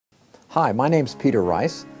Hi, my name's Peter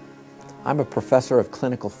Rice. I'm a professor of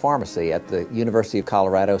clinical pharmacy at the University of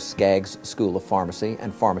Colorado Skaggs School of Pharmacy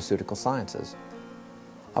and Pharmaceutical Sciences.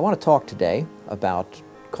 I want to talk today about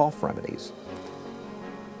cough remedies.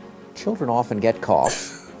 Children often get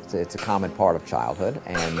coughs. It's a common part of childhood,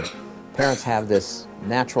 and parents have this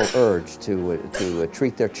natural urge to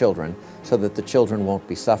treat their children so that the children won't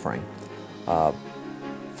be suffering.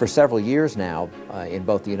 For several years now, in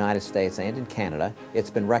both the United States and in Canada, it's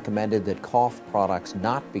been recommended that cough products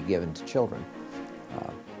not be given to children.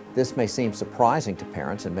 This may seem surprising to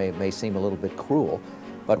parents and may seem a little bit cruel,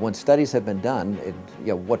 but when studies have been done,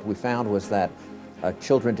 what we found was that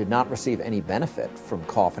children did not receive any benefit from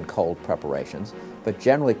cough and cold preparations, but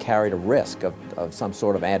generally carried a risk of some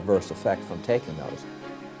sort of adverse effect from taking those.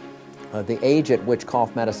 The age at which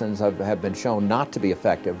cough medicines have been shown not to be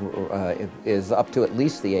effective is up to at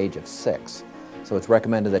least the age of 6. So it's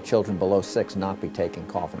recommended that children below 6 not be taking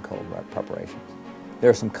cough and cold preparations. There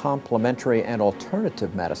are some complementary and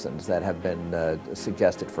alternative medicines that have been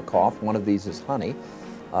suggested for cough. One of these is honey.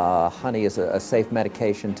 Honey is a safe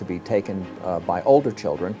medication to be taken by older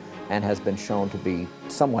children and has been shown to be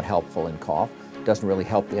somewhat helpful in cough. Doesn't really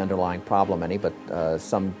help the underlying problem any, but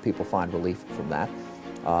some people find relief from that.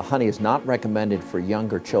 Honey is not recommended for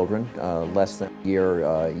younger children, less than a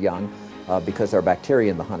year young, because there are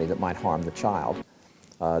bacteria in the honey that might harm the child.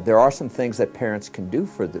 There are some things that parents can do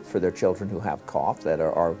for their children who have cough that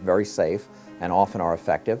are very safe and often are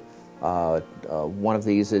effective. One of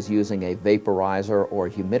these is using a vaporizer or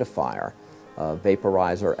humidifier.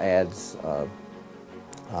 Vaporizer adds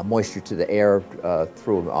moisture to the air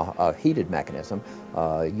through a heated mechanism.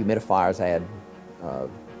 Humidifiers add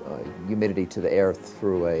humidity to the air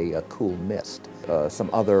through a cool mist. Some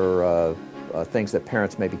other things that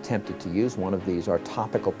parents may be tempted to use, one of these are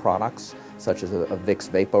topical products, such as a Vicks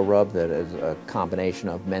Vapor Rub that is a combination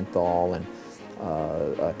of menthol and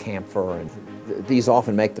camphor. And these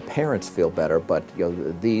often make the parents feel better, but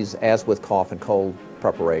these, as with cough and cold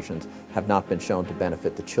preparations, have not been shown to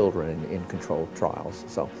benefit the children in controlled trials.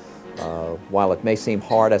 So while it may seem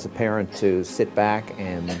hard as a parent to sit back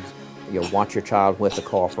and watch your child with a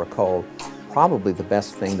cough or a cold, probably the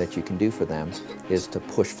best thing that you can do for them is to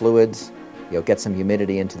push fluids, get some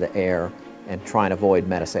humidity into the air, and try and avoid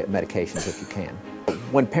medications if you can.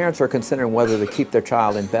 When parents are considering whether to keep their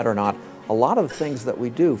child in bed or not, a lot of the things that we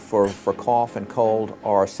do for cough and cold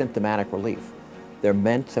are symptomatic relief. They're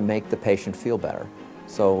meant to make the patient feel better.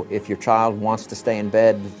 So if your child wants to stay in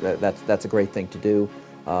bed, that's a great thing to do.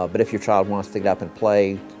 But if your child wants to get up and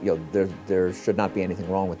play, there should not be anything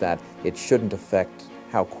wrong with that. It shouldn't affect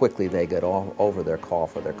how quickly they get over their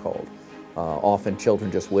cough or their cold. Often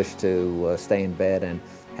children just wish to stay in bed and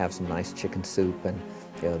have some nice chicken soup, and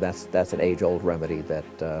that's an age-old remedy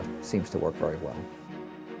that seems to work very well.